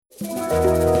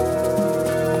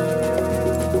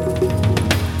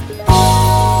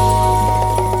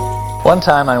One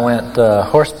time I went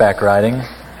horseback riding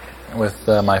with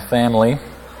my family,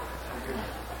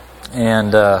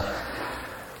 and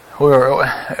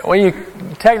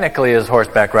technically is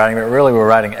horseback riding, but really we're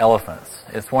riding elephants.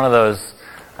 It's one of those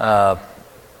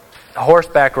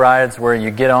horseback rides where you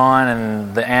get on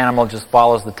and the animal just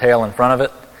follows the tail in front of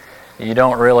it. You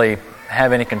don't really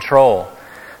have any control.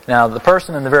 Now, the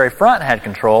person in the very front had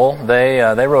control. They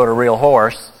rode a real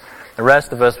horse. The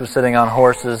rest of us were sitting on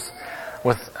horses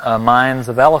with minds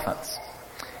of elephants.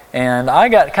 And I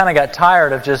kind of got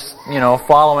tired of just,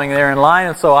 following there in line,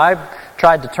 and so I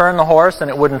tried to turn the horse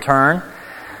and it wouldn't turn.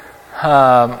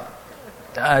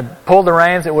 I pulled the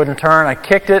reins, it wouldn't turn. I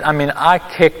kicked it. I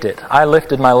kicked it. I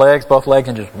lifted my legs, both legs,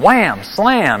 and just wham,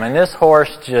 slam, and this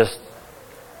horse just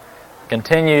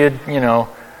continued,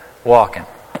 walking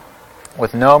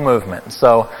with no movement.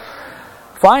 So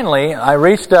finally, I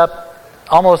reached up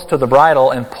almost to the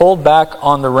bridle and pulled back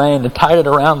on the rein and tied it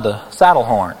around the saddle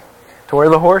horn to where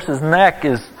the horse's neck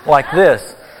is like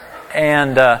this.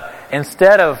 And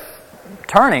instead of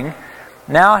turning,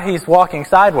 now he's walking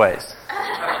sideways,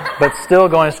 but still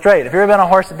going straight. Have you ever been on a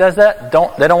horse that does that?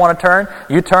 They don't want to turn?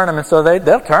 You turn them, and so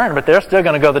they'll turn, but they're still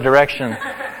going to go the direction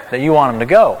that you want them to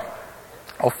go.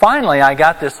 Well, finally, I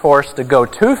got this horse to go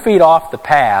 2 feet off the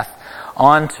path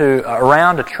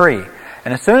around a tree.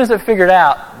 And as soon as it figured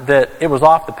out that it was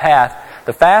off the path,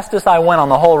 the fastest I went on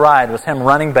the whole ride was him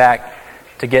running back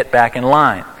to get back in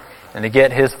line and to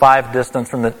get his 5 feet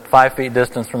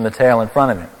distance from the tail in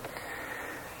front of him.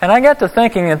 And I got to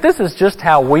thinking that this is just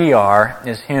how we are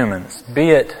as humans. Be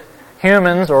it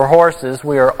humans or horses,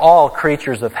 we are all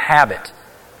creatures of habit.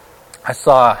 I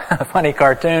saw a funny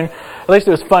cartoon. At least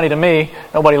it was funny to me.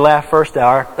 Nobody laughed first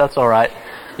hour. That's all right.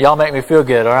 Y'all make me feel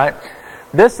good, all right?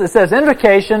 It says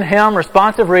invocation, hymn,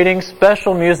 responsive reading,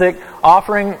 special music,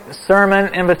 offering,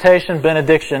 sermon, invitation,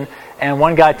 benediction, and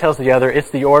one guy tells the other, it's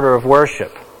the order of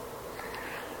worship.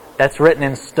 That's written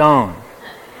in stone.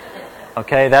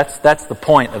 Okay, that's the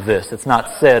point of this. It's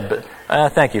not said, but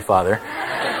thank you, Father.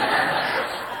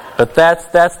 But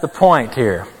that's the point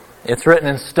here. It's written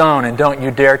in stone, and don't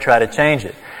you dare try to change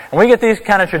it. And we get these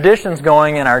kind of traditions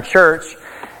going in our church,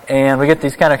 and we get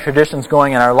these kind of traditions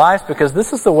going in our lives because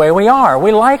this is the way we are.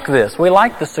 We like this. We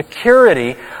like the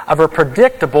security of a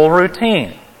predictable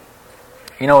routine.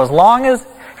 As long as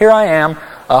here I am,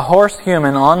 a horse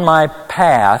human on my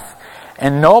path,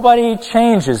 and nobody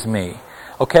changes me.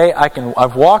 Okay,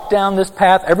 I've walked down this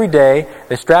path every day.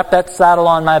 They strap that saddle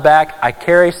on my back. I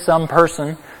carry some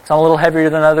person. Some a little heavier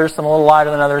than others, some a little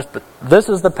lighter than others. But this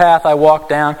is the path I walk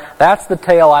down. That's the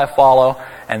tail I follow.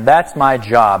 And that's my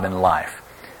job in life.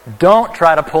 Don't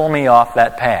try to pull me off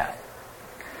that path.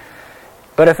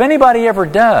 But if anybody ever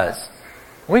does,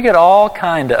 we get all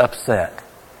kind of upset.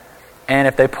 And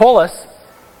if they pull us,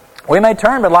 we may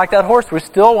turn, but like that horse, we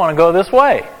still want to go this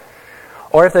way.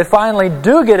 Or if they finally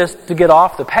do get us to get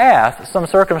off the path, some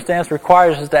circumstance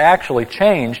requires us to actually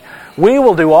change, we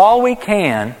will do all we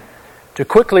can to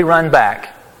quickly run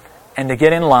back and to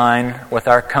get in line with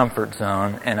our comfort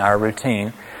zone and our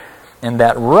routine and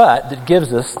that rut that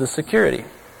gives us the security.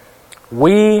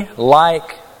 We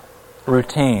like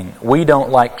routine. We don't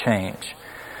like change.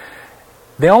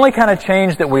 The only kind of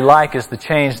change that we like is the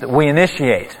change that we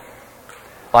initiate,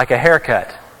 like a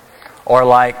haircut, or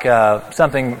like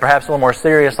something perhaps a little more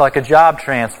serious like a job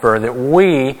transfer that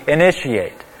we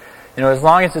initiate. As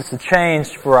long as it's a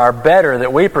change for our better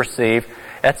that we perceive,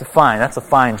 that's a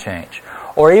fine change.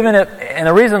 Or even if, and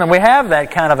the reason that we have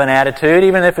that kind of an attitude,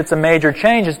 even if it's a major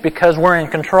change, is because we're in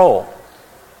control.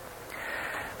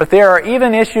 But there are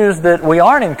even issues that we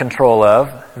aren't in control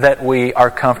of that we are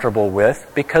comfortable with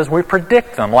because we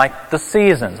predict them, like the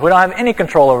seasons. We don't have any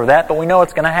control over that, but we know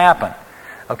it's going to happen.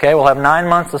 Okay, we'll have 9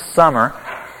 months of summer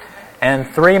and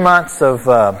 3 months of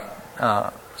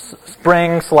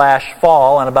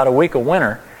spring/fall and about a week of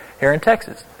winter here in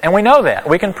Texas. And we know that.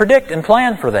 We can predict and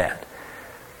plan for that.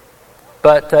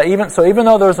 But even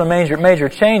though those are major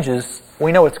changes,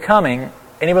 we know it's coming,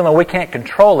 and even though we can't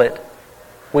control it,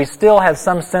 we still have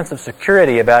some sense of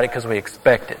security about it because we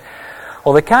expect it.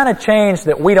 Well, the kind of change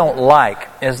that we don't like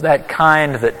is that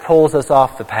kind that pulls us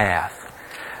off the path.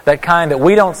 That kind that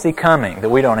we don't see coming, that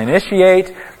we don't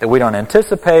initiate, that we don't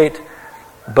anticipate,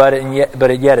 but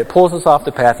yet it pulls us off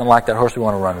the path, and like that horse, we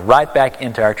want to run right back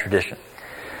into our tradition.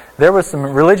 There was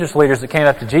some religious leaders that came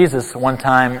up to Jesus one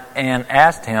time and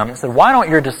asked him, said, why do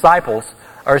your disciples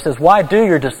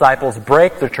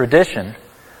break the tradition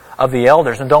of the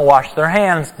elders and don't wash their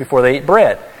hands before they eat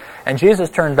bread? And Jesus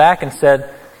turned back and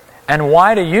said, And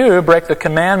why do you break the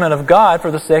commandment of God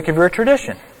for the sake of your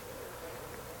tradition?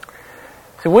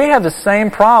 See, we have the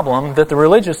same problem that the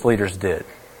religious leaders did.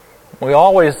 We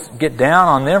always get down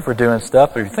on them for doing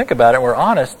stuff, but if you think about it, we're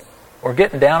honest, we're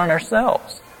getting down on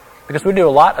ourselves. Because we do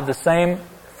a lot of the same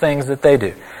things that they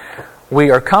do.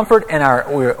 We're in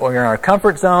our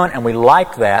comfort zone, and we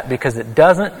like that because it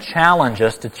doesn't challenge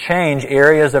us to change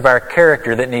areas of our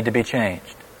character that need to be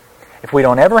changed. If we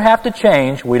don't ever have to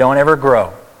change, we don't ever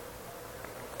grow.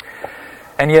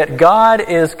 And yet God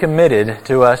is committed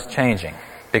to us changing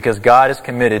because God is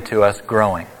committed to us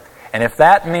growing. And if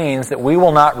that means that we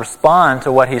will not respond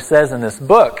to what He says in this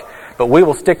book, but we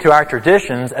will stick to our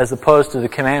traditions as opposed to the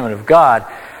commandment of God,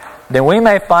 then we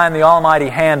may find the almighty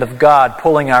hand of God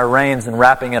pulling our reins and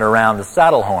wrapping it around the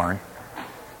saddle horn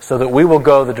so that we will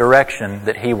go the direction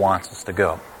that He wants us to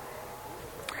go.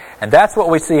 And that's what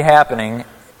we see happening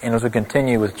as we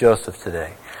continue with Joseph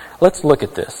today. Let's look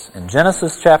at this. In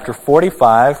Genesis chapter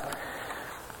 45,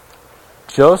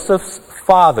 Joseph's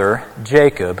father,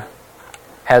 Jacob,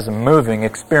 has a moving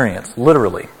experience,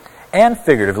 literally and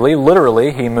figuratively.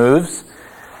 Literally, he moves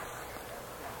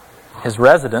his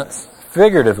residence.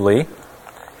 Figuratively,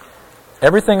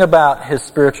 everything about his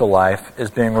spiritual life is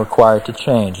being required to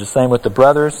change. The same with the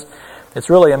brothers. It's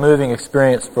really a moving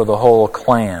experience for the whole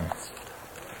clan.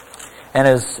 And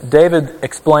as David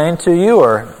explained to you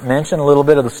or mentioned a little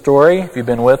bit of the story, if you've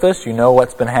been with us, you know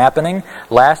what's been happening.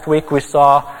 Last week we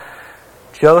saw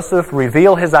Joseph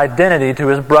reveal his identity to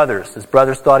his brothers. His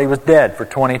brothers thought he was dead for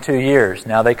 22 years.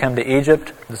 Now they come to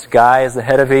Egypt. This guy is the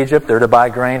head of Egypt. They're to buy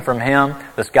grain from him.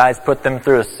 This guy's put them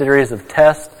through a series of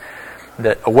tests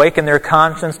that awaken their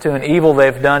conscience to an evil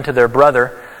they've done to their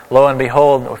brother. Lo and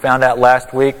behold, we found out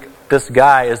last week, this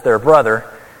guy is their brother.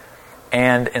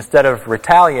 And instead of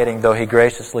retaliating, though, he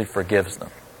graciously forgives them.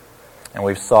 And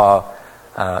we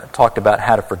talked about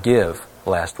how to forgive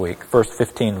last week, first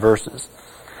 15 verses.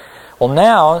 Well,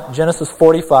 now, Genesis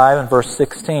 45 and verse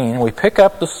 16, we pick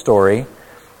up the story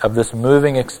of this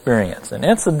moving experience. And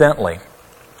incidentally,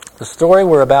 the story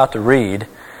we're about to read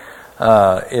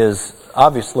is,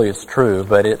 obviously it's true,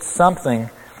 but it's something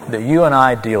that you and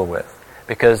I deal with.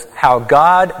 Because how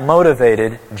God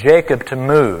motivated Jacob to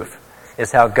move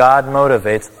is how God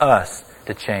motivates us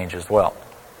to change as well.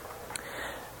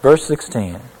 Verse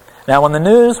 16, Now when the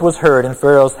news was heard in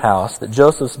Pharaoh's house that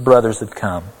Joseph's brothers had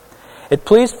come, it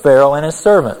pleased Pharaoh and his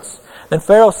servants. Then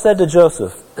Pharaoh said to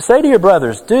Joseph, Say to your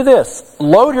brothers, do this,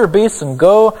 load your beasts and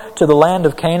go to the land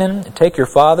of Canaan, and take your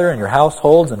father and your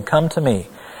households and come to me,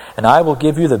 and I will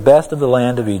give you the best of the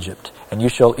land of Egypt, and you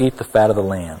shall eat the fat of the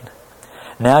land.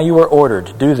 Now you are ordered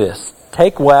to do this.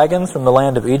 Take wagons from the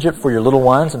land of Egypt for your little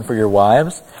ones and for your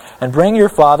wives, and bring your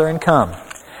father and come.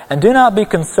 And do not be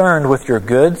concerned with your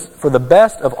goods, for the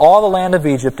best of all the land of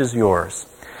Egypt is yours.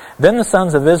 Then the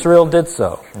sons of Israel did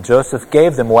so. And Joseph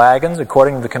gave them wagons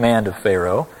according to the command of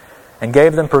Pharaoh, and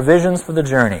gave them provisions for the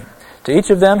journey. To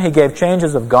each of them he gave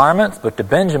changes of garments, but to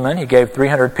Benjamin he gave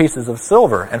 300 pieces of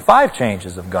silver and 5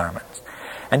 changes of garments.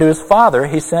 And to his father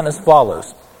he sent as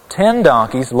follows, 10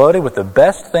 donkeys loaded with the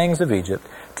best things of Egypt,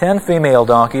 10 female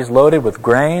donkeys loaded with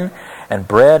grain and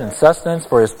bread and sustenance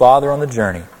for his father on the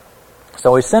journey.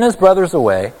 So he sent his brothers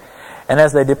away, and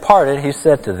as they departed he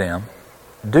said to them,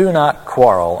 Do not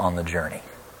quarrel on the journey.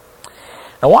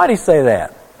 Now why did he say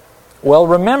that? Well,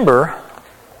 remember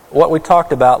what we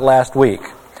talked about last week.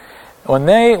 When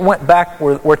they went back,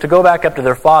 were to go back up to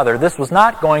their father, this was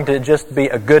not going to just be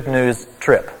a good news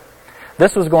trip.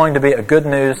 This was going to be a good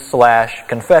news /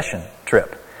 confession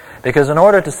trip. Because in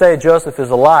order to say Joseph is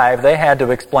alive, they had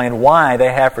to explain why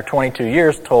they have for 22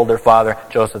 years told their father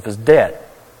Joseph is dead.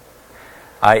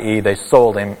 I.e., they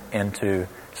sold him into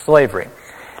slavery.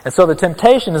 And so the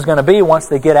temptation is going to be once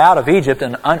they get out of Egypt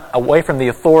and away from the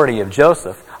authority of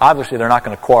Joseph, obviously they're not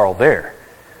going to quarrel there.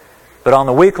 But on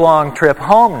the week-long trip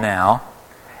home now,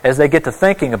 as they get to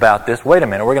thinking about this, wait a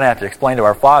minute, we're going to have to explain to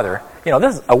our father,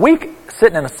 this is a week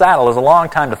sitting in the saddle is a long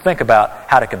time to think about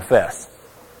how to confess.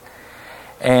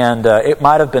 And it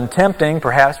might have been tempting,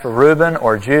 perhaps for Reuben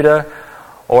or Judah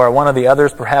or one of the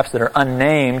others perhaps that are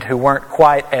unnamed who weren't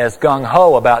quite as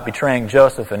gung-ho about betraying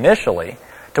Joseph initially,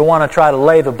 to want to try to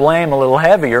lay the blame a little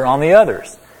heavier on the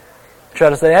others. Try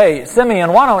to say, hey,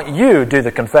 Simeon, why don't you do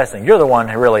the confessing? You're the one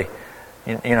who really,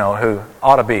 who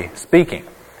ought to be speaking.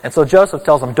 And so Joseph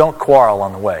tells them, don't quarrel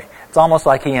on the way. It's almost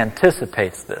like he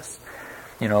anticipates this.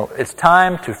 It's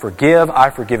time to forgive.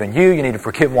 I've forgiven you. You need to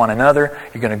forgive one another.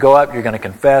 You're going to go up. You're going to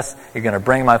confess. You're going to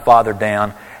bring my father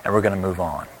down, and we're going to move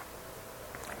on.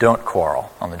 Don't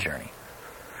quarrel on the journey.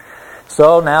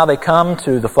 So now they come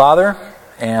to the father,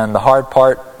 and the hard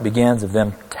part begins of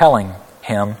them telling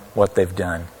him what they've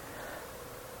done.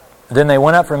 Then they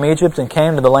went up from Egypt and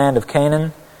came to the land of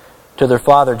Canaan to their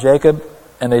father Jacob,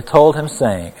 and they told him,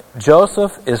 saying,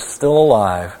 Joseph is still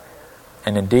alive,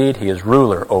 and indeed he is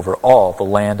ruler over all the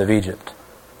land of Egypt.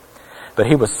 But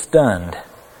he was stunned,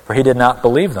 for he did not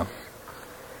believe them.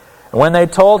 And when they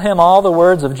told him all the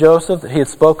words of Joseph that he had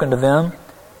spoken to them,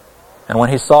 and when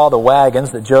he saw the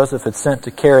wagons that Joseph had sent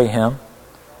to carry him,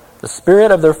 the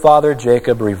spirit of their father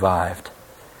Jacob revived.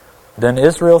 Then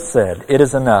Israel said, It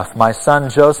is enough. My son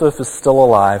Joseph is still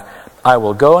alive. I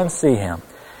will go and see him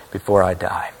before I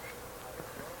die.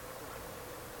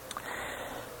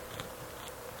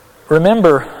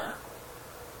 Remember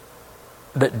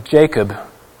that Jacob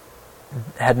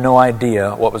had no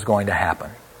idea what was going to happen.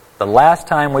 The last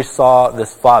time we saw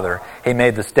this father, he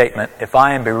made the statement, If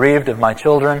I am bereaved of my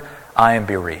children, I am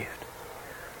bereaved.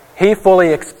 He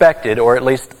fully expected, or at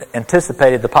least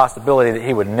anticipated, the possibility that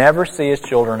he would never see his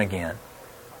children again.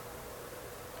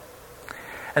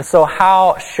 And so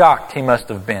how shocked he must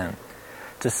have been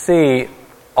to see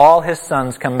all his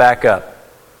sons come back up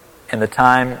in the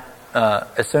time,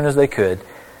 as soon as they could,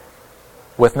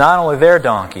 with not only their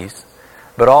donkeys,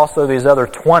 but also these other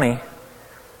 20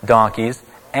 donkeys,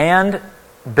 and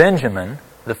Benjamin,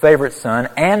 the favorite son,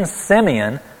 and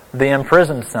Simeon, the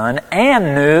imprisoned son,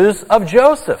 and news of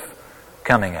Joseph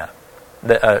coming up,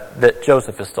 that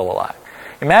Joseph is still alive.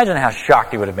 Imagine how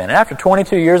shocked he would have been. And after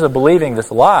 22 years of believing this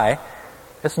lie,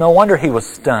 it's no wonder he was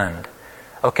stunned.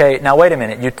 Okay, now wait a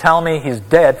minute. You tell me he's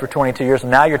dead for 22 years,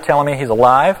 and now you're telling me he's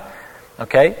alive?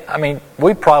 Okay, I mean,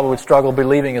 we probably would struggle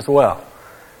believing as well.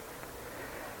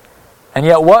 And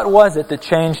yet, what was it that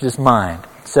changed his mind?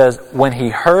 It says, when he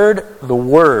heard the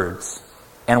words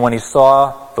and when he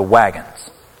saw the wagons.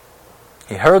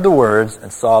 He heard the words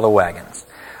and saw the wagons.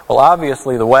 Well,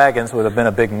 obviously, the wagons would have been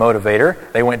a big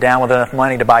motivator. They went down with enough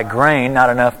money to buy grain, not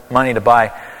enough money to buy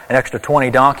an extra 20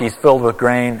 donkeys filled with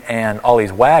grain and all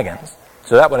these wagons.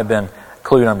 So that would have been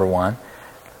clue number one.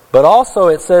 But also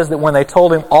it says that when they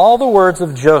told him all the words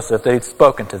of Joseph that he'd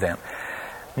spoken to them.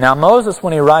 Now Moses,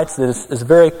 when he writes this, is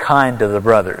very kind to the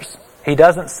brothers. He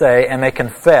doesn't say, and they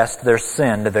confessed their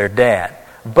sin to their dad.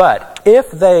 But if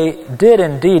they did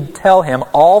indeed tell him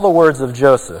all the words of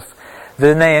Joseph,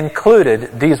 then they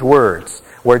included these words,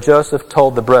 where Joseph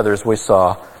told the brothers we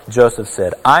saw, Joseph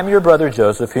said, I'm your brother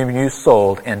Joseph, whom you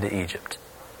sold into Egypt.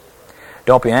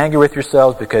 Don't be angry with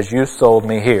yourselves because you sold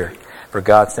me here, for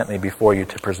God sent me before you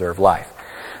to preserve life.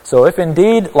 So if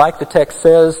indeed, like the text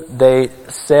says, they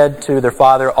said to their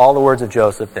father all the words of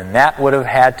Joseph, then that would have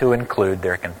had to include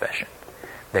their confession.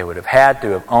 They would have had to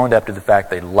have owned up to the fact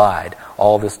they lied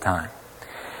all this time.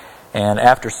 And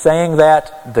after saying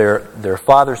that, their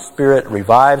father's spirit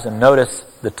revives. And notice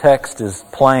the text is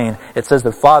plain. It says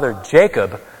the father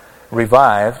Jacob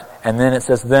revived, and then it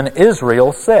says, then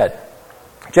Israel said.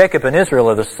 Jacob and Israel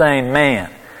are the same man.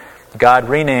 God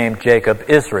renamed Jacob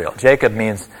Israel. Jacob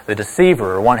means the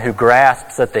deceiver, or one who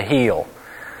grasps at the heel.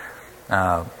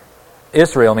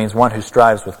 Israel means one who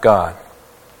strives with God.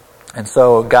 And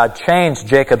so God changed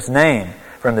Jacob's name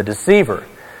from the deceiver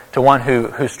to one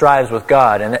who strives with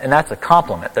God. And that's a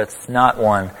compliment. That's not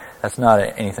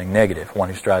anything negative, one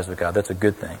who strives with God. That's a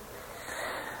good thing.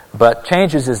 But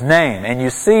changes his name. And you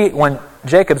see, when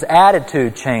Jacob's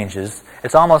attitude changes,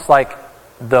 it's almost like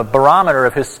the barometer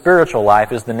of his spiritual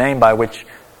life is the name by which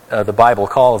the Bible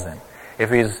calls him. If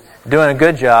he's doing a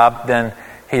good job, then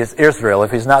he is Israel.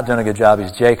 If he's not doing a good job,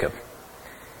 he's Jacob.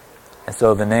 And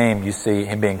so the name, you see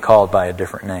him being called by a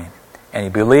different name. And he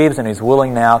believes and he's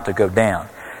willing now to go down.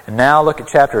 And now look at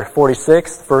chapter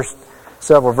 46, the first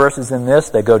several verses in this,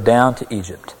 they go down to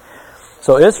Egypt.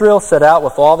 So Israel set out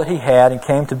with all that he had and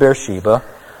came to Beersheba,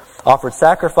 offered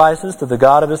sacrifices to the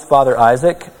God of his father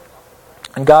Isaac.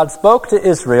 And God spoke to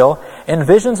Israel in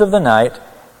visions of the night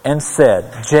and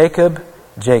said, Jacob,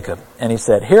 Jacob. And he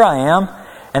said, Here I am.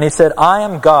 And he said, I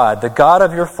am God, the God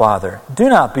of your father. Do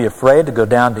not be afraid to go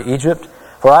down to Egypt,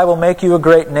 for I will make you a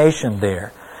great nation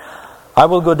there. I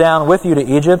will go down with you to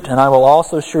Egypt, and I will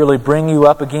also surely bring you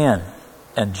up again,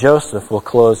 and Joseph will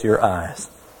close your eyes.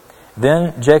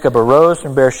 Then Jacob arose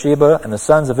from Beersheba, and the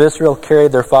sons of Israel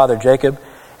carried their father Jacob,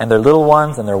 and their little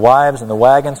ones, and their wives, and the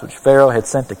wagons which Pharaoh had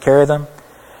sent to carry them.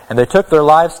 And they took their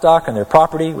livestock and their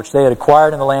property, which they had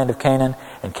acquired in the land of Canaan,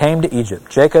 and came to Egypt,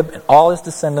 Jacob and all his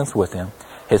descendants with him,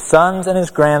 his sons and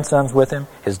his grandsons with him,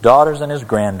 his daughters and his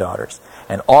granddaughters,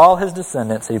 and all his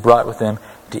descendants he brought with him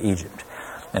to Egypt.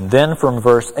 And then from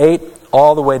verse 8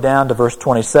 all the way down to verse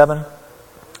 27,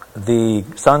 the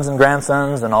sons and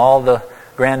grandsons and all the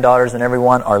granddaughters and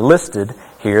everyone are listed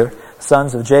here.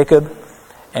 Sons of Jacob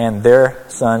and their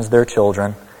sons, their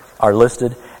children, are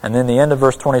listed. And then the end of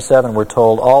verse 27, we're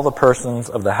told all the persons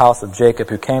of the house of Jacob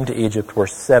who came to Egypt were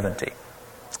 70.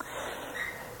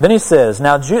 Then he says,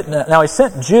 Now he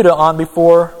sent Judah on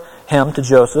before him to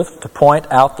Joseph to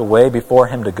point out the way before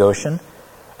him to Goshen.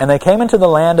 And they came into the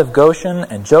land of Goshen,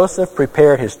 and Joseph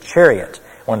prepared his chariot,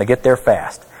 wanted to get there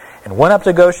fast, and went up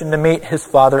to Goshen to meet his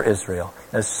father Israel.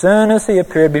 As soon as he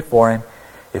appeared before him,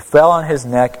 he fell on his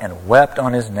neck and wept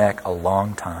on his neck a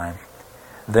long time.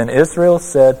 Then Israel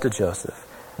said to Joseph,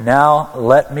 Now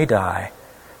let me die,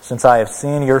 since I have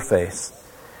seen your face,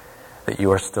 that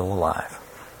you are still alive.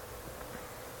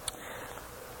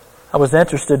 I was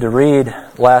interested to read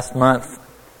last month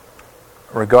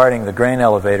regarding the grain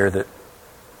elevator that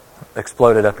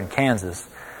exploded up in Kansas.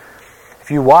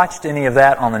 If you watched any of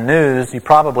that on the news, you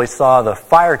probably saw the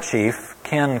fire chief,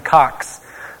 Ken Cox,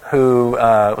 who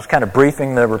was kind of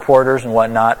briefing the reporters and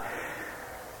whatnot.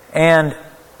 And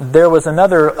there was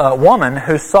another woman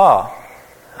who saw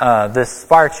this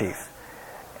fire chief.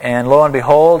 And lo and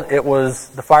behold, it was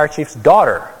the fire chief's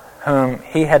daughter, whom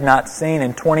he had not seen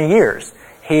in 20 years.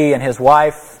 He and his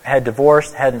wife had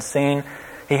divorced, he hadn't seen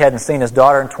his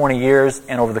daughter in 20 years,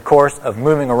 and over the course of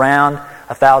moving around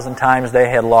 1,000 times, they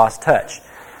had lost touch.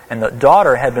 And the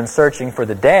daughter had been searching for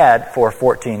the dad for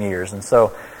 14 years. And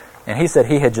he said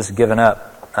he had just given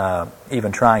up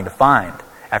even trying to find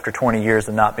after 20 years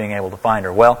of not being able to find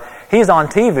her. Well, he's on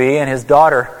TV, and his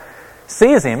daughter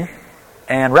sees him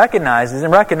and recognizes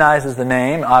the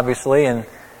name, obviously,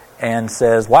 and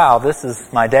says, wow, this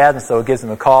is my dad, and so it gives him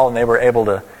a call, and they were able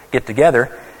to get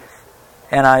together.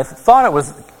 And I thought it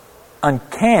was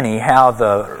uncanny how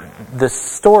this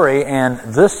story and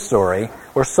this story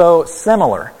were so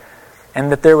similar,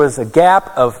 and that there was a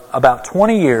gap of about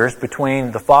 20 years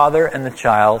between the father and the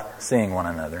child seeing one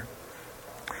another.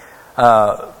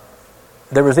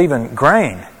 There was even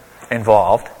grain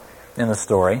involved in the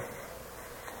story.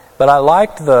 But I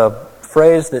liked the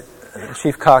phrase that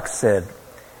Chief Cox said.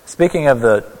 Speaking of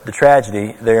the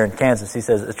tragedy there in Kansas, he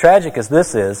says, as tragic as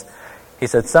this is, he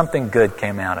said, something good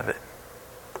came out of it.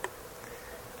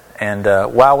 And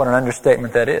wow, what an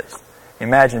understatement that is.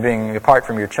 Imagine being apart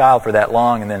from your child for that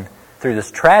long, and then through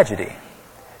this tragedy,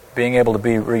 being able to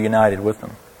be reunited with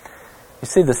them. You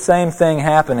see the same thing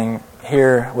happening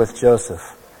here with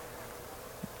Joseph.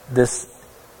 This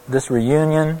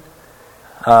reunion,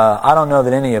 I don't know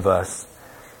that any of us,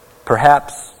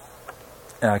 perhaps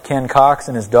Ken Cox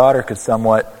and his daughter could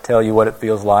somewhat tell you what it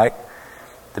feels like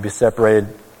to be separated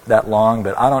that long,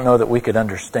 but I don't know that we could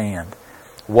understand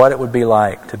what it would be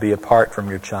like to be apart from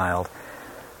your child.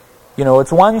 You know,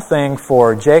 it's one thing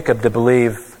for Jacob to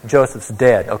believe Joseph's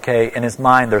dead, okay? In his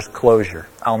mind there's closure.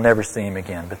 I'll never see him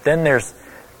again. But then there's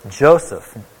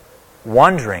Joseph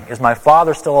wondering, is my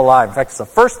father still alive? In fact, it's the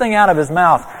first thing out of his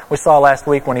mouth we saw last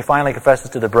week when he finally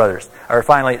confesses to the brothers, or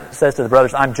finally says to the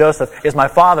brothers, I'm Joseph, is my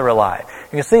father alive?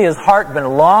 You can see his heart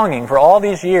been longing for all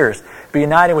these years to be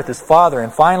united with his father,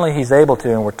 and finally he's able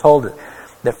to, and we're told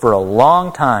that for a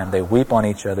long time they weep on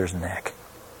each other's neck.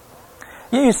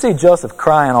 You see Joseph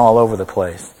crying all over the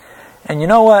place. And you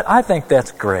know what? I think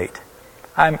that's great.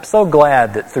 I'm so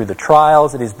glad that through the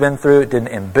trials that he's been through, it didn't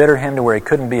embitter him to where he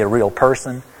couldn't be a real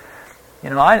person. You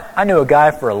know, I knew a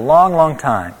guy for a long, long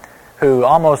time who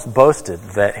almost boasted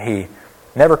that he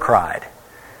never cried.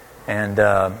 And,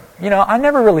 you know, I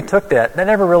never really took that. That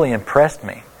never really impressed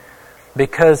me.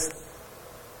 Because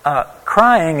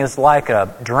crying is like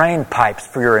drain pipes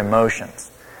for your emotions.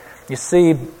 You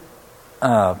see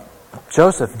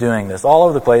Joseph doing this all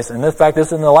over the place. And in fact, this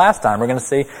isn't the last time. We're going to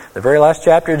see the very last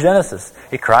chapter of Genesis.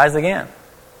 He cries again.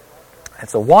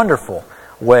 It's a wonderful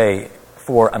way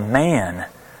for a man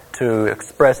to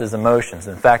express his emotions.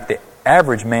 In fact, the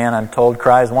average man, I'm told,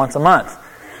 cries once a month.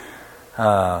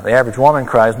 The average woman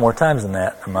cries more times than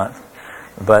that a month.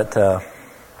 But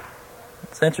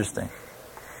it's interesting.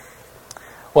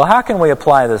 Well, how can we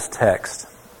apply this text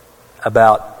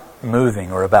about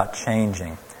moving or about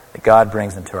changing that God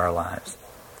brings into our lives?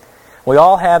 We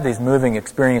all have these moving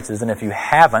experiences, and if you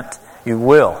haven't, you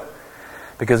will.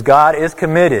 Because God is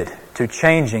committed to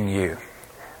changing you.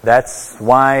 That's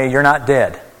why you're not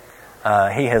dead.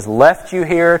 He has left you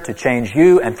here to change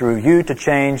you, and through you to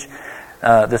change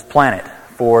this planet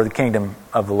for the kingdom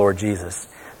of the Lord Jesus.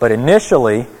 But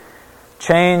initially,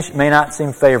 change may not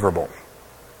seem favorable.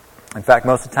 In fact,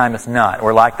 most of the time it's not.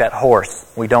 We're like that horse.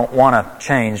 We don't want to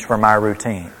change from our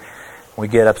routine. We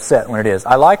get upset when it is.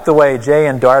 I like the way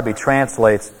J.N. Darby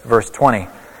translates verse 20.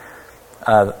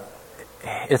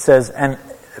 It says, and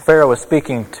Pharaoh was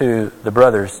speaking to the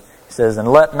brothers. He says, and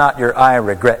let not your eye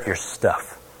regret your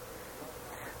stuff,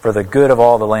 for the good of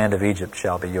all the land of Egypt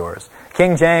shall be yours.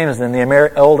 King James in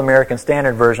the Old American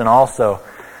Standard Version also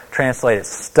translate it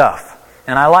stuff.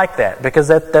 And I like that because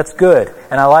that's good.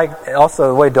 And I like also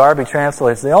the way Darby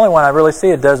translates. The only one I really see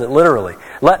it does it literally.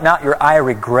 Let not your eye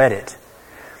regret it.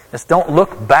 Just don't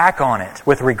look back on it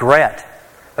with regret,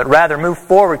 but rather move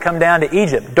forward, come down to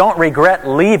Egypt. Don't regret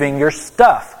leaving your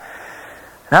stuff.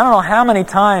 And I don't know how many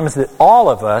times that all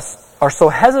of us are so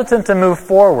hesitant to move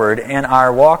forward in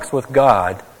our walks with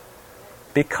God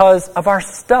because of our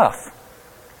stuff.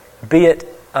 Be it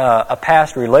a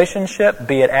past relationship,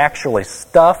 be it actually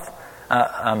stuff,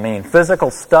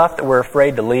 physical stuff that we're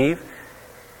afraid to leave.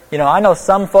 You know, I know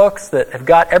some folks that have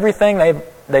got everything,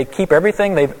 they keep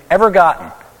everything they've ever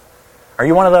gotten. Are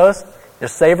you one of those?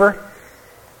 Just savor?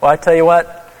 Well, I tell you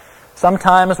what,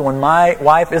 sometimes when my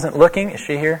wife isn't looking, is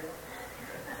she here?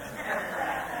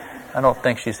 I don't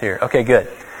think she's here. Okay, good.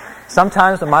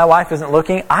 Sometimes when my wife isn't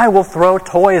looking, I will throw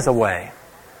toys away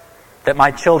that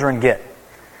my children get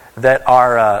that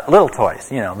are little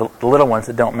toys, you know, the little ones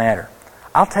that don't matter.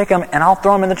 I'll take them and I'll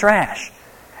throw them in the trash.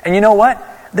 And you know what?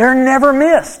 They're never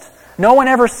missed. No one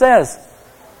ever says,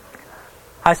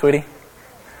 "Hi, sweetie."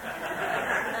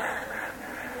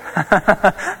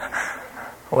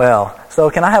 Well, so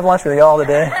can I have lunch with you all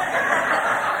today?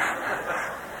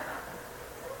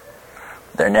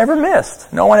 They're never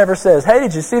missed. No one ever says, "Hey,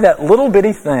 did you see that little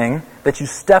bitty thing that you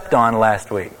stepped on last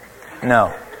week?"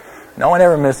 No. No one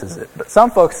ever misses it. But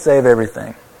some folks save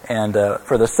everything. And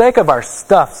for the sake of our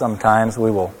stuff, sometimes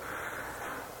we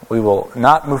will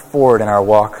not move forward in our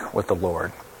walk with the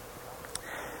Lord.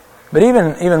 But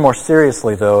even more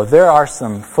seriously, though, there are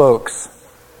some folks,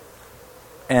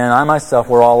 and I myself,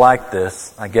 we're all like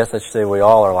this. I guess I should say we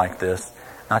all are like this,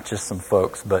 not just some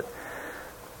folks. But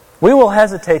we will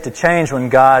hesitate to change when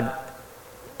God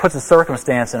puts a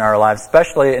circumstance in our lives,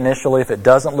 especially initially if it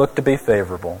doesn't look to be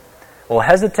favorable. We'll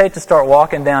hesitate to start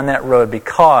walking down that road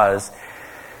because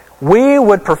we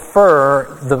would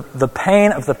prefer the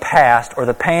pain of the past or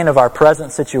the pain of our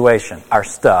present situation, our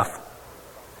stuff,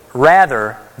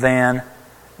 rather than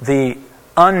the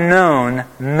unknown,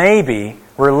 maybe,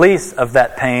 release of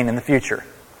that pain in the future.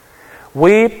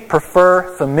 We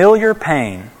prefer familiar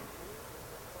pain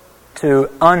to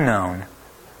unknown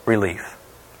relief.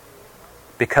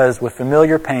 Because with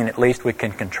familiar pain, at least we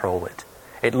can control it.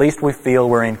 At least we feel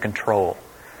we're in control.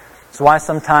 That's why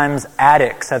sometimes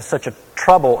addicts have such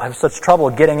trouble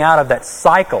getting out of that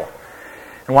cycle,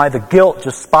 and why the guilt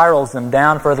just spirals them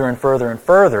down further and further and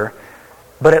further.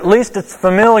 But at least it's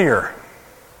familiar.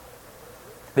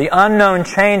 The unknown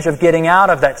change of getting out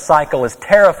of that cycle is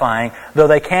terrifying, though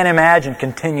they can't imagine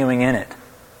continuing in it.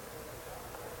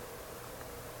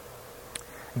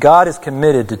 God is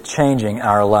committed to changing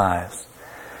our lives.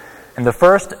 And the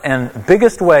first and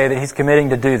biggest way that He's committing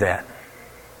to do that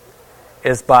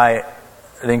is by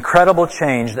the incredible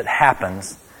change that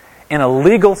happens in a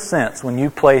legal sense when you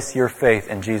place your faith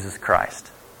in Jesus Christ.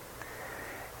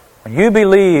 When you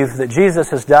believe that Jesus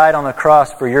has died on the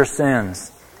cross for your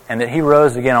sins and that He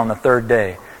rose again on the third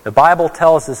day, the Bible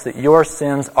tells us that your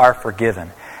sins are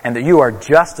forgiven and that you are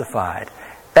justified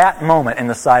that moment in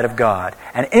the sight of God.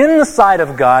 And in the sight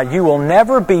of God, you will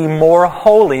never be more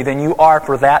holy than you are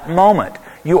for that moment.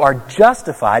 You are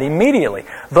justified immediately.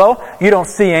 Though you don't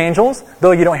see angels,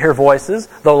 though you don't hear voices,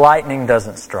 though lightning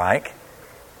doesn't strike,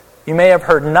 you may have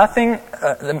heard nothing,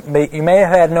 you may have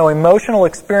had no emotional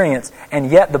experience,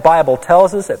 and yet the Bible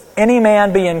tells us that if any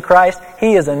man be in Christ,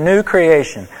 he is a new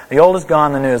creation. The old is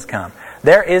gone, the new has come.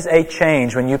 There is a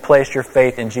change when you place your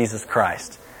faith in Jesus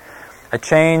Christ. A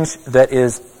change that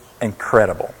is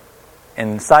incredible.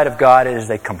 In the sight of God, it is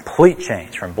a complete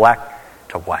change from black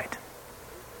to white.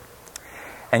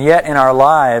 And yet in our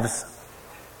lives,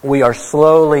 we are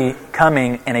slowly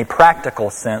coming, in a practical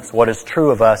sense, what is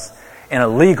true of us in a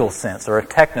legal sense, or a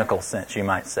technical sense, you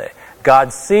might say.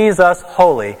 God sees us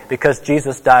holy because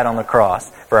Jesus died on the cross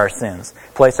for our sins.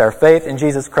 Place our faith in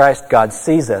Jesus Christ, God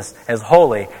sees us as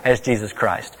holy as Jesus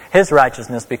Christ. His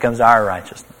righteousness becomes our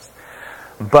righteousness.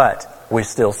 But we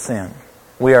still sin.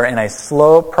 We are in a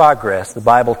slow progress. The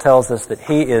Bible tells us that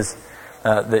He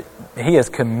is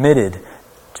committed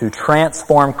to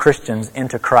transform Christians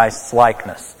into Christ's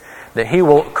likeness. That He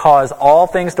will cause all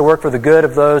things to work for the good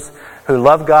of those who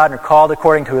love God and are called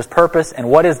according to His purpose. And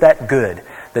what is that good?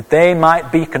 That they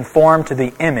might be conformed to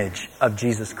the image of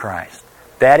Jesus Christ.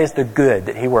 That is the good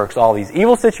that He works all these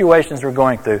evil situations we're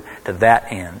going through to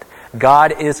that end.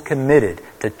 God is committed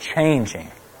to changing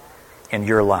in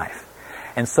your life.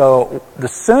 And so the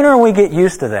sooner we get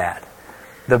used to that,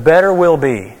 the better we'll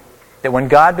be. That when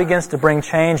God begins to bring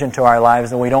change into our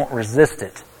lives, and we don't resist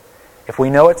it. If we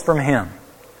know it's from Him.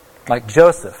 Like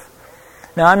Joseph.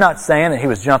 Now, I'm not saying that he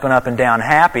was jumping up and down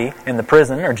happy in the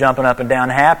prison, or jumping up and down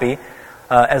happy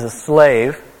as a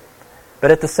slave.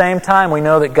 But at the same time, we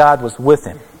know that God was with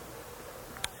him,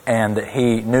 and that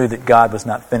he knew that God was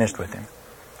not finished with him.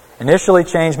 Initially,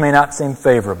 change may not seem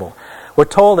favorable. We're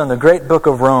told in the great book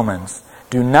of Romans,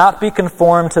 "Do not be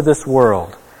conformed to this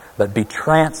world, but be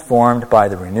transformed by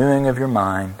the renewing of your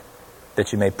mind,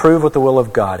 that you may prove what the will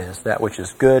of God is, that which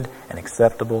is good and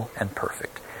acceptable and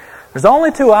perfect." There's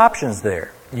only two options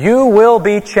there. You will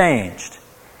be changed.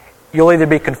 You'll either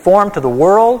be conformed to the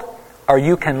world, or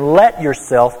you can let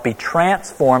yourself be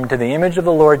transformed to the image of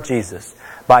the Lord Jesus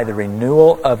by the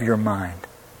renewal of your mind.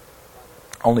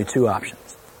 Only two options.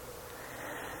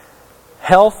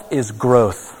 Health is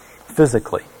growth,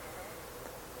 physically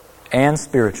and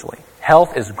spiritually.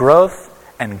 Health is growth,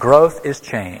 and growth is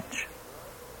change.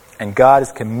 And God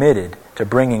is committed to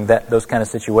bringing those kind of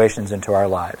situations into our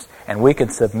lives. And we can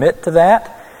submit to that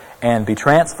and be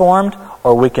transformed,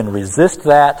 or we can resist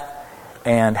that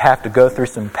and have to go through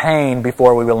some pain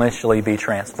before we will initially be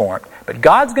transformed. But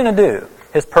God's going to do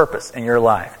His purpose in your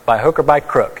life. By hook or by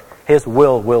crook, His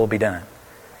will be done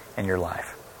in your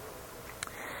life.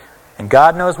 And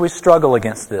God knows we struggle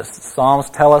against this. The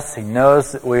Psalms tell us He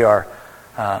knows that we are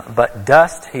but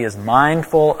dust. He is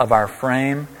mindful of our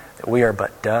frame, that we are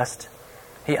but dust.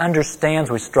 He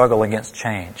understands we struggle against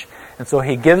change. And so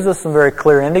He gives us some very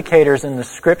clear indicators in the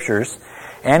Scriptures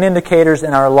and indicators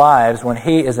in our lives when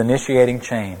He is initiating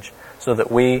change, so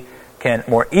that we can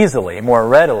more easily, more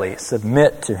readily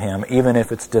submit to Him, even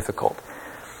if it's difficult.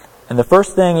 And the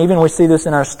first thing, even we see this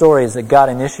in our story, is that God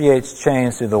initiates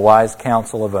change through the wise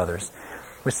counsel of others.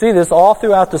 We see this all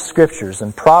throughout the Scriptures.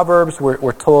 In Proverbs,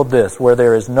 we're told this: where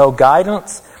there is no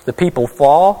guidance, the people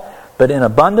fall, but in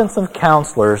abundance of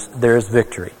counselors, there is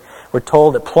victory. We're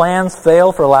told that plans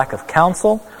fail for lack of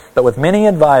counsel, but with many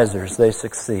advisors, they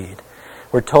succeed.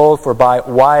 We're told, for by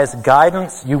wise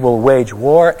guidance you will wage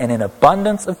war, and in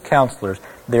abundance of counselors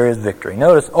there is victory.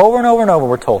 Notice, over and over and over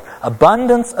we're told,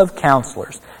 abundance of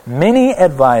counselors, many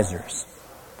advisors.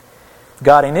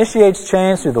 God initiates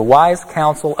change through the wise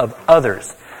counsel of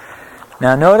others.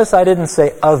 Now notice I didn't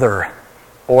say other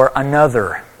or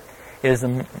another. It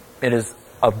is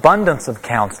abundance of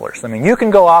counselors. I mean, you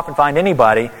can go off and find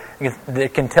anybody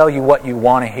that can tell you what you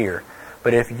want to hear.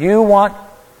 But if you want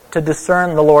to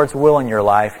discern the Lord's will in your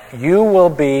life, you will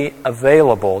be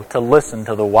available to listen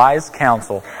to the wise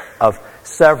counsel of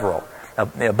several,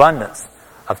 of the abundance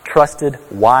of trusted,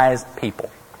 wise people.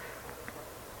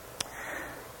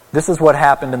 This is what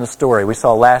happened in the story. We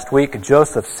saw last week,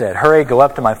 Joseph said, "Hurry, go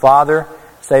up to my father.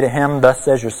 Say to him, thus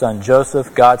says your son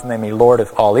Joseph, God's made me Lord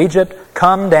of all Egypt.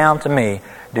 Come down to me.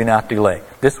 Do not delay."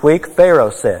 This week, Pharaoh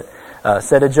said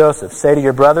to Joseph, "Say to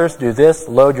your brothers, do this,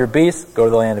 load your beasts, go to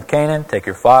the land of Canaan, take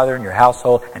your father and your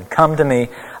household, and come to me.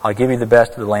 I'll give you the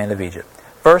best of the land of Egypt."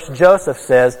 First, Joseph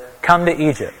says, "Come to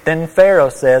Egypt." Then Pharaoh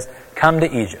says, "Come to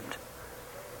Egypt."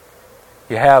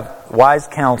 You have wise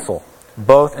counsel,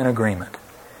 both in agreement.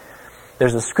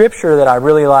 There's a scripture that I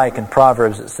really like in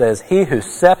Proverbs that says, "He who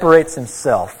separates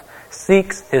himself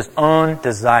seeks his own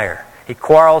desire. He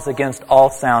quarrels against all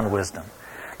sound wisdom."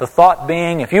 The thought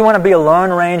being, if you want to be a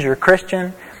Lone Ranger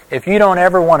Christian, if you don't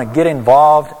ever want to get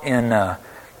involved in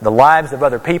the lives of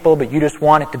other people, but you just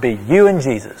want it to be you and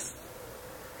Jesus,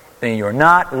 then you're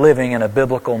not living in a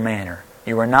biblical manner.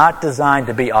 You are not designed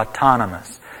to be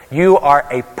autonomous. You are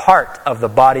a part of the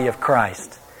body of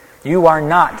Christ. You are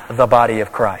not the body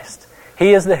of Christ.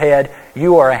 He is the head,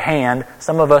 you are a hand,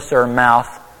 some of us are a mouth,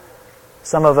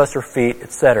 some of us are feet,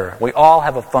 etc. We all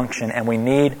have a function and we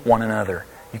need one another.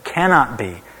 You cannot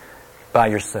be by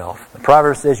yourself. The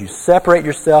proverb says you separate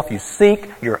yourself, you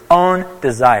seek your own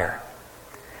desire.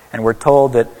 And we're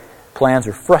told that plans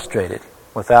are frustrated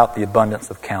without the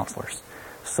abundance of counselors.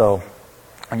 So,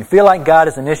 when you feel like God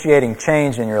is initiating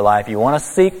change in your life, you want to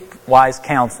seek wise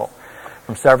counsel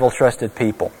from several trusted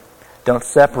people. Don't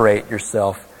separate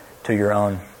yourself to your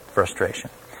own frustration.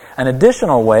 An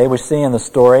additional way we see in the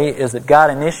story is that God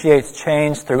initiates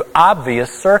change through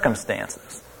obvious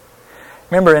circumstances.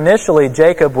 Remember, initially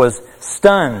Jacob was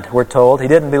stunned, we're told. He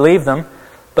didn't believe them.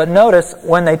 But notice,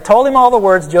 when they told him all the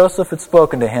words Joseph had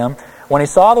spoken to him, when he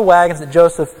saw the wagons that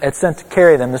Joseph had sent to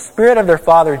carry them, the spirit of their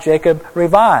father Jacob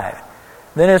revived.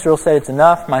 Then Israel said, "It's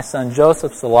enough, my son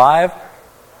Joseph's alive.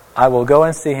 I will go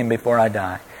and see him before I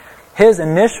die." His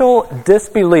initial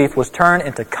disbelief was turned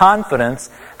into confidence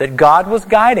that God was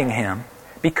guiding him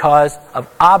because of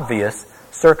obvious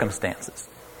circumstances.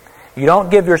 You don't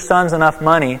give your sons enough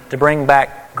money to bring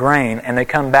back grain, and they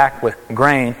come back with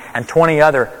grain and 20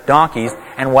 other donkeys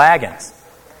and wagons.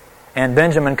 And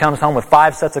Benjamin comes home with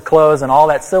 5 sets of clothes and all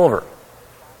that silver.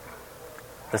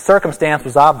 The circumstance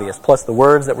was obvious, plus the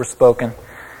words that were spoken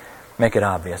make it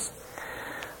obvious.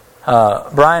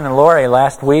 Brian and Lori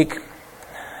last week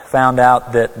found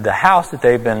out that the house that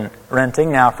they've been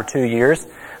renting now for 2 years,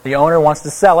 the owner wants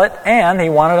to sell it, and he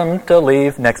wanted them to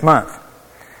leave next month.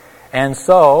 And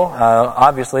so,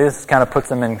 obviously, this kind of puts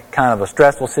them in kind of a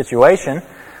stressful situation,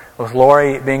 with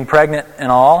Lori being pregnant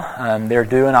and all. They're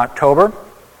due in October,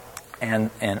 and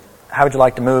how would you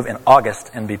like to move in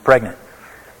August and be pregnant?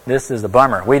 This is a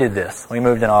bummer. We did this. We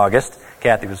moved in August.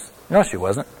 Kathy no, she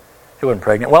wasn't. She wasn't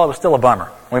pregnant. Well, it was still a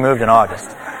bummer. We moved in August.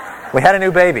 We had a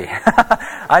new baby.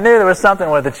 I knew there was something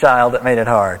with the child that made it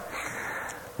hard.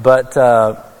 But,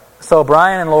 so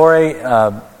Brian and Lori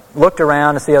looked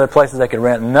around to see other places they could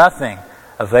rent. Nothing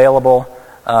available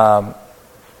that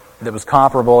was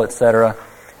comparable, etc.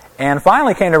 And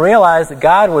finally came to realize that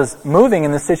God was moving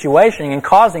in this situation and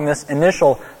causing this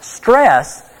initial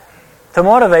stress to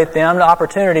motivate them, the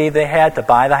opportunity they had to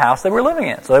buy the house they were living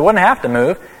in. So they wouldn't have to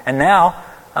move, and now,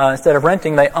 instead of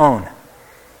renting, they own.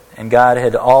 And God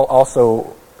had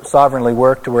also sovereignly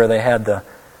worked to where they had the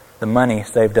money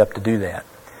saved up to do that.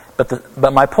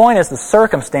 But my point is the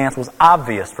circumstance was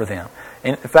obvious for them.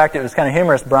 In fact, it was kind of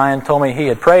humorous. Brian told me he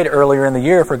had prayed earlier in the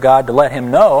year for God to let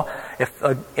him know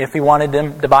if he wanted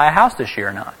them to buy a house this year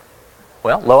or not.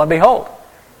 Well, lo and behold,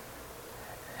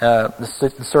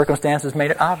 the circumstances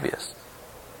made it obvious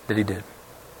that he did.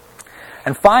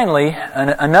 And finally,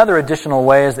 another additional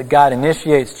way is that God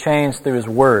initiates change through His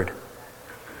Word,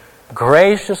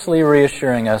 graciously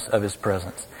reassuring us of His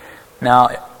presence. Now,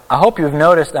 I hope you've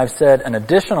noticed I've said an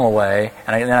additional way,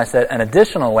 and then I said an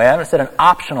additional way. I haven't said an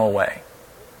optional way.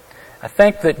 I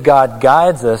think that God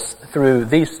guides us through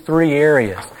these three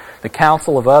areas: the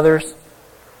counsel of others,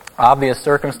 obvious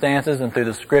circumstances, and through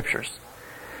the Scriptures.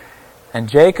 And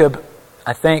Jacob,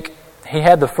 I think, he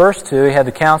had the first two. He had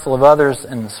the counsel of others,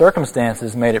 and the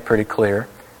circumstances made it pretty clear.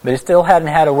 But he still hadn't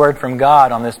had a word from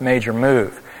God on this major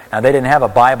move. Now, they didn't have a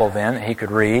Bible then that he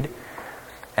could read.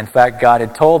 In fact, God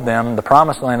had told them the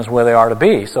Promised Land is where they are to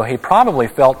be. So he probably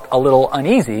felt a little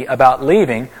uneasy about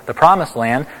leaving the Promised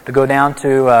Land to go down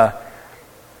to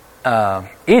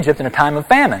Egypt in a time of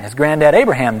famine. His granddad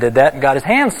Abraham did that and got his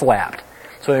hand slapped.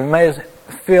 So he may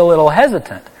feel a little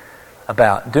hesitant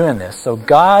about doing this. So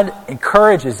God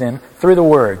encourages him through the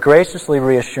Word, graciously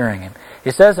reassuring him.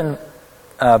 He says in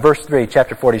verse 3,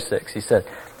 chapter 46, he said,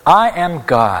 "I am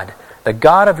God, the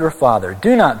God of your father.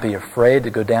 Do not be afraid to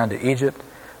go down to Egypt,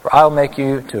 for I will make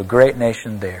you to a great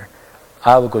nation there.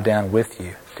 I will go down with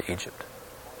you to Egypt."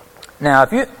 Now,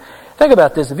 if you think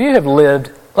about this, if you have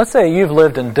lived, let's say you've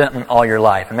lived in Denton all your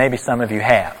life, and maybe some of you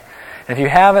have. And if you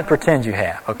haven't, pretend you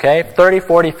have, okay? 30,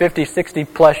 40, 50, 60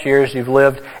 plus years you've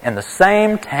lived in the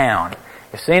same town.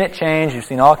 You've seen it change, you've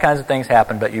seen all kinds of things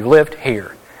happen, but you've lived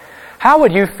here. How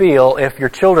would you feel if your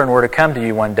children were to come to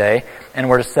you one day and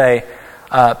were to say,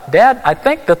 "Dad, I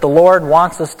think that the Lord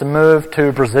wants us to move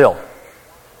to Brazil"?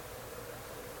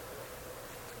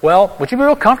 Well, would you be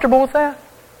real comfortable with that?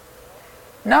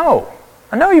 No.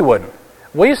 I know you wouldn't.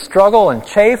 We struggle and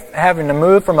chafe having to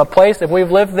move from a place that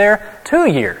we've lived there 2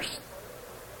 years.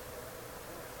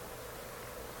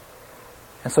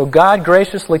 And so God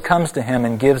graciously comes to him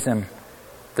and gives him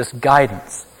this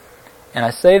guidance. And I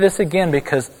say this again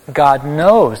because God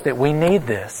knows that we need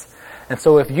this. And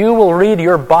so if you will read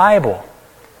your Bible,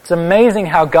 it's amazing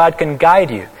how God can guide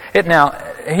you. Now,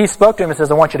 he spoke to him and says,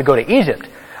 "I want you to go to Egypt."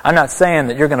 I'm not saying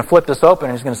that you're going to flip this open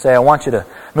and he's going to say, "I want you to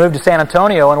move to San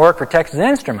Antonio and work for Texas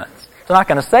Instruments." It's not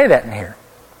going to say that in here.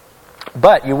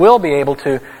 But you will be able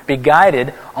to be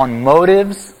guided on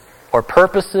motives or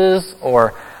purposes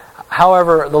or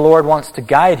however the Lord wants to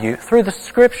guide you through the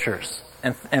Scriptures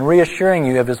and reassuring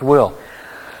you of His will.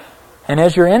 And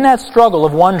as you're in that struggle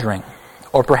of wondering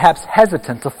or perhaps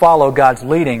hesitant to follow God's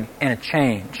leading in a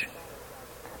change,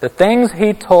 the things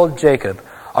He told Jacob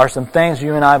are some things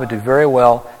you and I would do very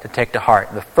well to take to heart.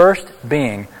 The first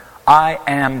being, "I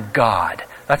am God."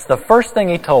 That's the first thing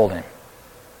He told him.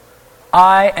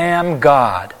 I am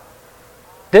God.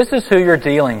 This is who you're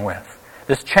dealing with.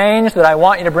 This change that I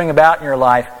want you to bring about in your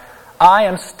life, I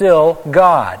am still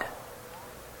God.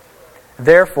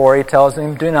 Therefore, he tells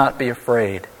him, do not be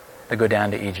afraid to go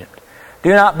down to Egypt.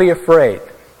 Do not be afraid.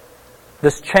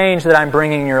 This change that I'm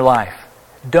bringing in your life,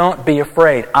 don't be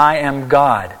afraid. I am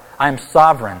God. I'm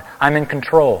sovereign. I'm in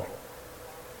control.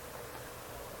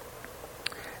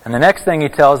 And the next thing he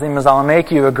tells him is, I'll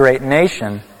make you a great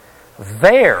nation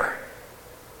there,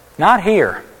 not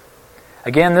here.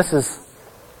 Again, this is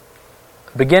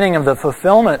the beginning of the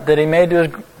fulfillment that he made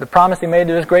to the promise he made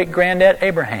to his great granddad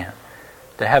Abraham,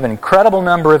 to have an incredible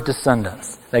number of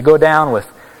descendants. They go down with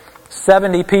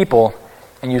 70 people,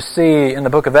 and you see in the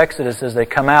book of Exodus as they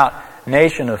come out, a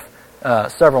nation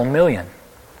of several million.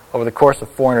 over the course of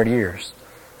 400 years.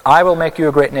 I will make you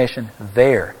a great nation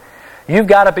there. You've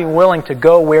got to be willing to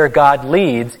go where God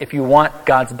leads if you want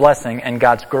God's blessing and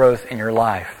God's growth in your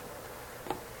life.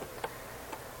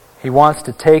 He wants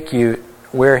to take you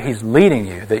where He's leading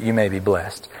you that you may be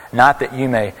blessed. Not that you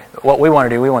may... What we want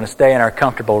to do, we want to stay in our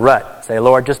comfortable rut. Say,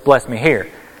 Lord, just bless me here.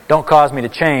 Don't cause me to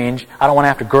change. I don't want to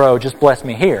have to grow. Just bless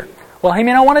me here. Well, He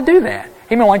may not want to do that.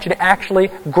 He may want you to actually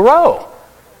grow.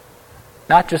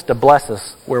 Not just to bless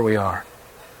us where we are.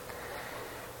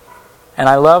 And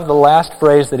I love the last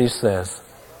phrase that He says.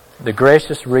 The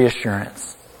gracious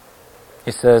reassurance.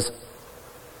 He says,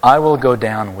 I will go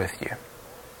down with you.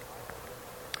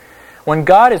 When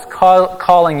God is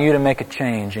calling you to make a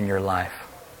change in your life,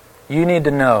 you need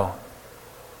to know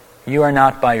you are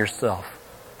not by yourself.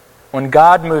 When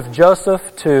God moved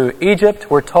Joseph to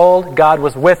Egypt, we're told God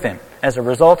was with him. As a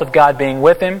result of God being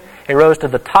with him, he rose to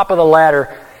the top of the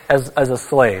ladder as a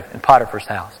slave in Potiphar's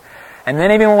house. And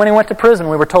then even when he went to prison,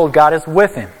 we were told God is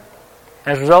with him.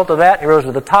 And as a result of that, he rose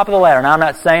to the top of the ladder. Now, I'm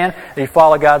not saying that you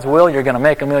follow God's will, you're going to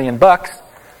make $1 million.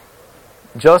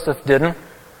 Joseph didn't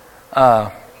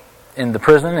in the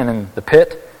prison and in the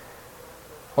pit.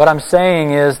 What I'm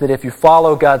saying is that if you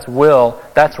follow God's will,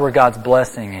 that's where God's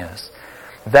blessing is.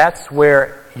 That's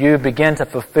where you begin to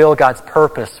fulfill God's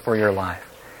purpose for your life,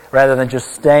 rather than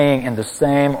just staying in the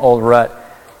same old rut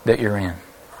that you're in.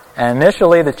 And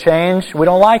initially, the change, we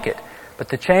don't like it. But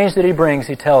the change that He brings,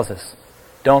 He tells us,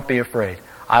 don't be afraid.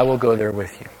 I will go there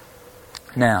with you.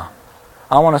 Now,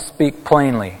 I want to speak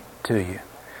plainly to you,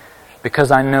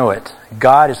 because I know it.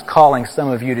 God is calling some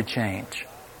of you to change.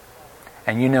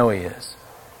 And you know He is.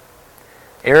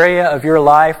 Area of your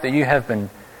life that you have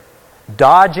been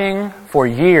dodging for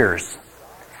years.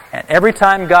 And every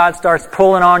time God starts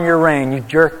pulling on your rein, you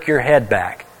jerk your head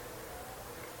back.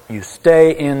 You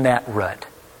stay in that rut.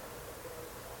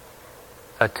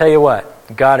 I tell you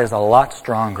what, God is a lot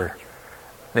stronger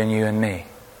than you and me.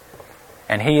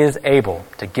 And He is able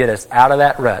to get us out of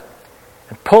that rut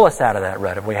and pull us out of that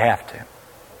rut if we have to.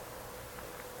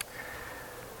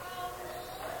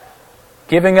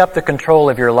 Giving up the control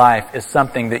of your life is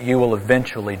something that you will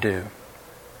eventually do.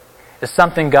 It's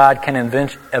something God can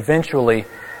eventually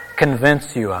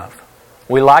convince you of.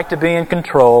 We like to be in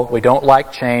control. We don't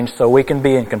like change, so we can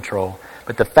be in control.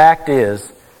 But the fact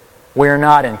is, we're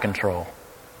not in control.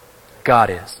 God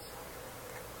is.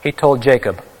 He told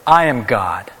Jacob, I am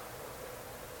God.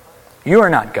 You are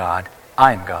not God.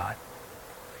 I am God.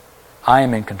 I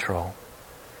am in control.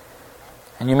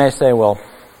 And you may say, well,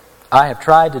 I have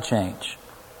tried to change.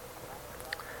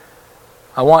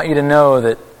 I want you to know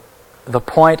that the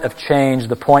point of change,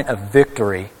 the point of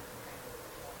victory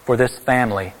for this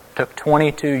family took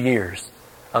 22 years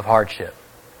of hardship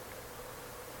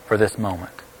for this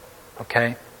moment.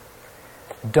 Okay?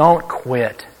 Don't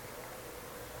quit.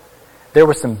 There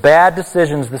were some bad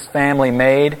decisions this family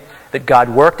made that God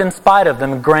worked in spite of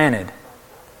them, granted.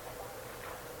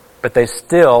 But they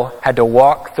still had to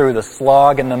walk through the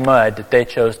slog and the mud that they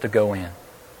chose to go in.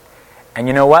 And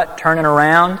you know what? Turning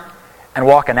around and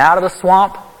walking out of the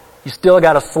swamp, you still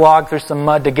got to slog through some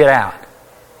mud to get out.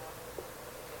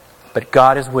 But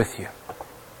God is with you.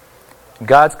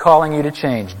 God's calling you to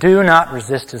change. Do not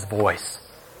resist His voice.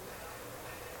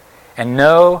 And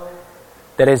know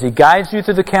that as He guides you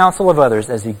through the counsel of others,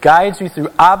 as He guides you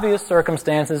through obvious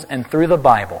circumstances and through the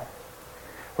Bible,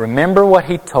 remember what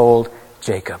He told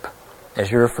Jacob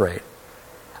as you're afraid.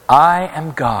 I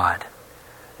am God.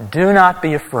 Do not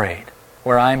be afraid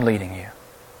where I'm leading you.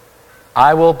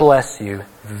 I will bless you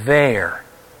there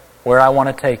where I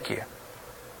want to take you.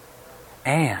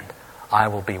 And I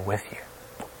will be with you.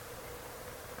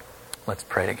 Let's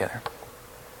pray together.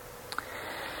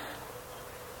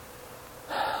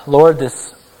 Lord,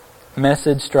 this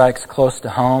message strikes close to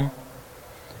home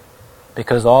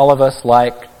because all of us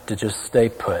like to just stay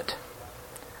put.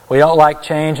 We don't like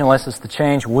change unless it's the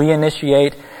change we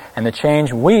initiate, and the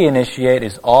change we initiate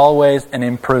is always an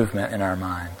improvement in our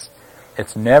minds.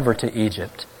 It's never to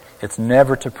Egypt. It's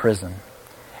never to prison.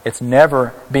 It's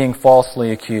never being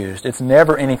falsely accused. It's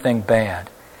never anything bad.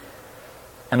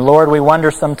 And Lord, we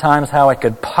wonder sometimes how it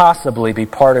could possibly be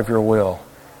part of your will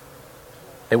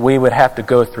that we would have to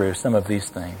go through some of these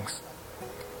things.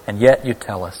 And yet you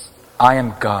tell us, I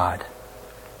am God.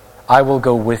 I will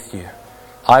go with you.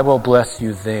 I will bless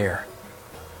you there.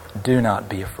 Do not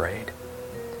be afraid.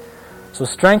 So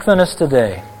strengthen us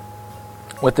today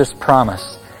with this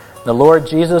promise. The Lord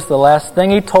Jesus, the last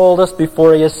thing He told us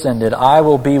before He ascended, I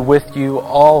will be with you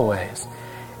always,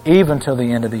 even till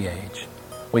the end of the age.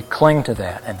 We cling to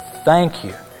that and thank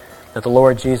you that the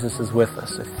Lord Jesus is with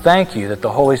us. Thank you that the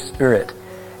Holy Spirit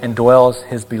indwells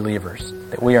His believers,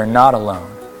 that we are not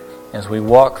alone. As we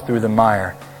walk through the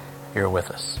mire, You're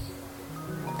with us.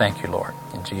 Thank You, Lord.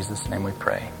 In Jesus' name we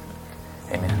pray.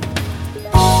 Amen.